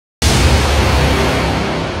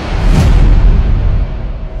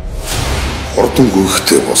хурдан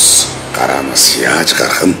гүйхтэй бус гараанаас яаж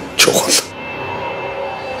гарах нь чухал.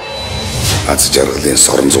 Аз жаргалын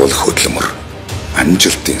соронзуул хөдөлмөр,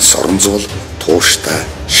 амжилтын соронзуул тууштай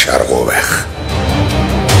шаргуу байх.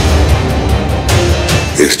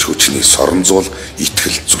 Эрч хүчний соронзуул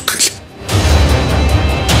итгэл зүтгэл.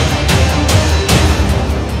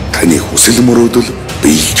 Таны хүсэл мөрөөдөл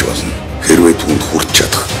биелж болно. Хэрвээ түүнд хүрч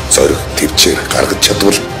чадах зориг төвчээр гаргаж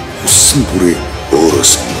чадвал хүссэн бүрээ өөрөө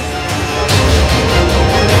сонгоно.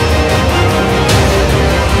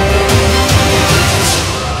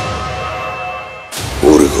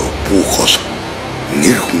 Өөрийгөө бүх хол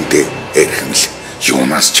нэр хүндээ эрхэмл,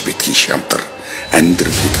 юунаас ч битгий шамтар, амьдрал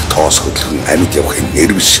гэдэг тоос хөдөлгөн амьд явахын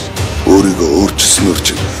нэр биш. Өөрийгөө өөрчилснөөр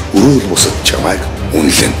чинь өрөөл бусад чамайг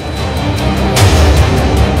үнэлнэ.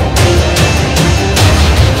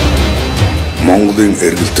 Монголын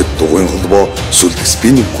эргэлтэд МЭДХолбоо Сүлд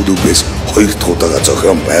спиннинг клубээс 2 дахь удаага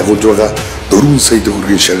зохион байгуулж байгаа 4 сая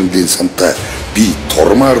төгрөгийн шагналын сантай би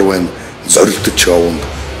турмаар байна. Зорилттой явна.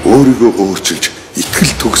 Өөрийгөө өөрчилж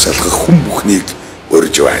итгэл төгс алгах хүн бүхнийг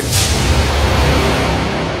урьж байна.